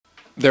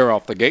They're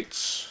off the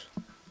gates.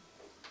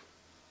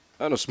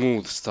 And a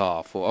smooth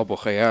start for Abu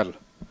Khayal,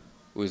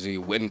 with the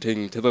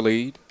Winting to the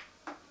lead.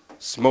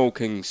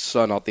 Smoking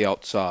Sun at the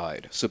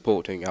outside,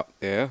 supporting up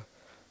there.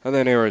 And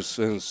then here is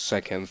in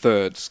second,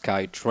 third,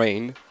 Sky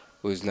Train,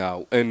 who is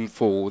now in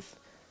fourth.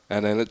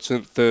 And then it's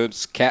in third,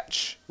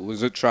 Sketch, who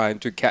is trying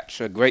to catch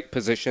a great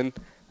position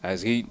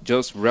as he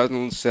just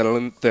runs settle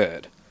in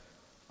third.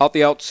 At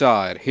the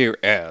outside, here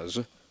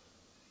is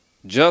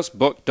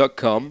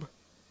JustBook.com,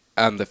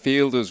 and the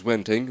field is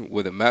winning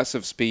with a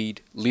massive speed,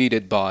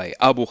 leaded by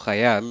Abu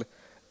Khayal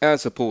and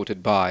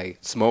supported by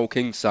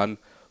Smoking Sun,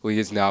 who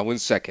is now in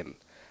second.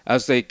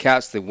 As they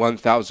cast the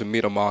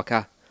 1,000-meter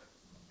marker,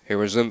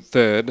 here is in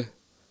third.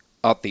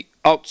 At the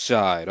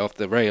outside of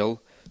the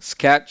rail,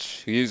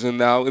 Sketch, he is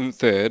now in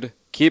third.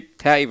 Keep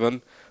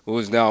Taven, who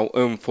is now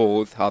in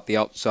fourth at the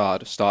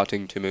outside,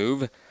 starting to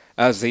move,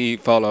 as he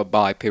followed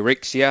by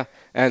Pyrexia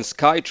and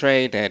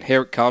Skytrain, and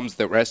here comes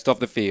the rest of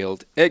the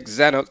field.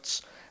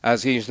 Xenox,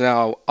 as he's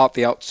now at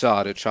the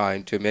outside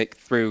trying to make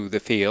through the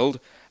field,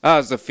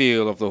 as the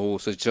field of the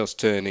horse is just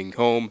turning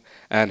home,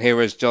 and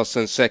here is just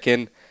in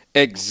second.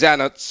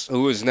 Xenox,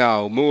 who is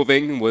now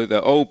moving with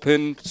the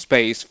open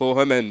space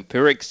for him, and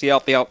Pyrexia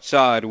at the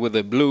outside with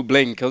the blue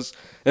blinkers,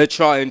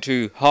 trying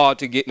hard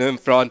to get in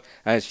front,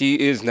 as he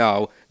is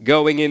now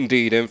going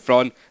indeed in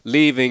front,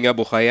 leaving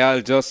Abu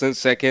Khayal just in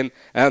second,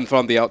 and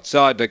from the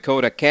outside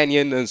Dakota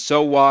Canyon and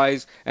So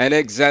Wise and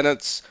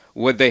Xenox,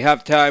 would they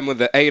have time with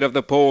the 8 of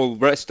the pole,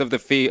 rest of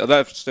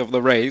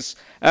the race,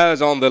 as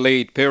on the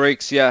lead,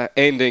 Pyrexia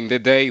ending the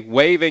day,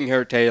 waving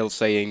her tail,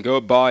 saying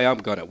goodbye, I'm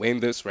gonna win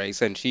this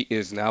race, and she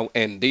is now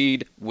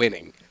indeed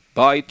winning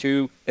by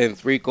 2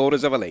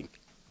 3/4 of a length.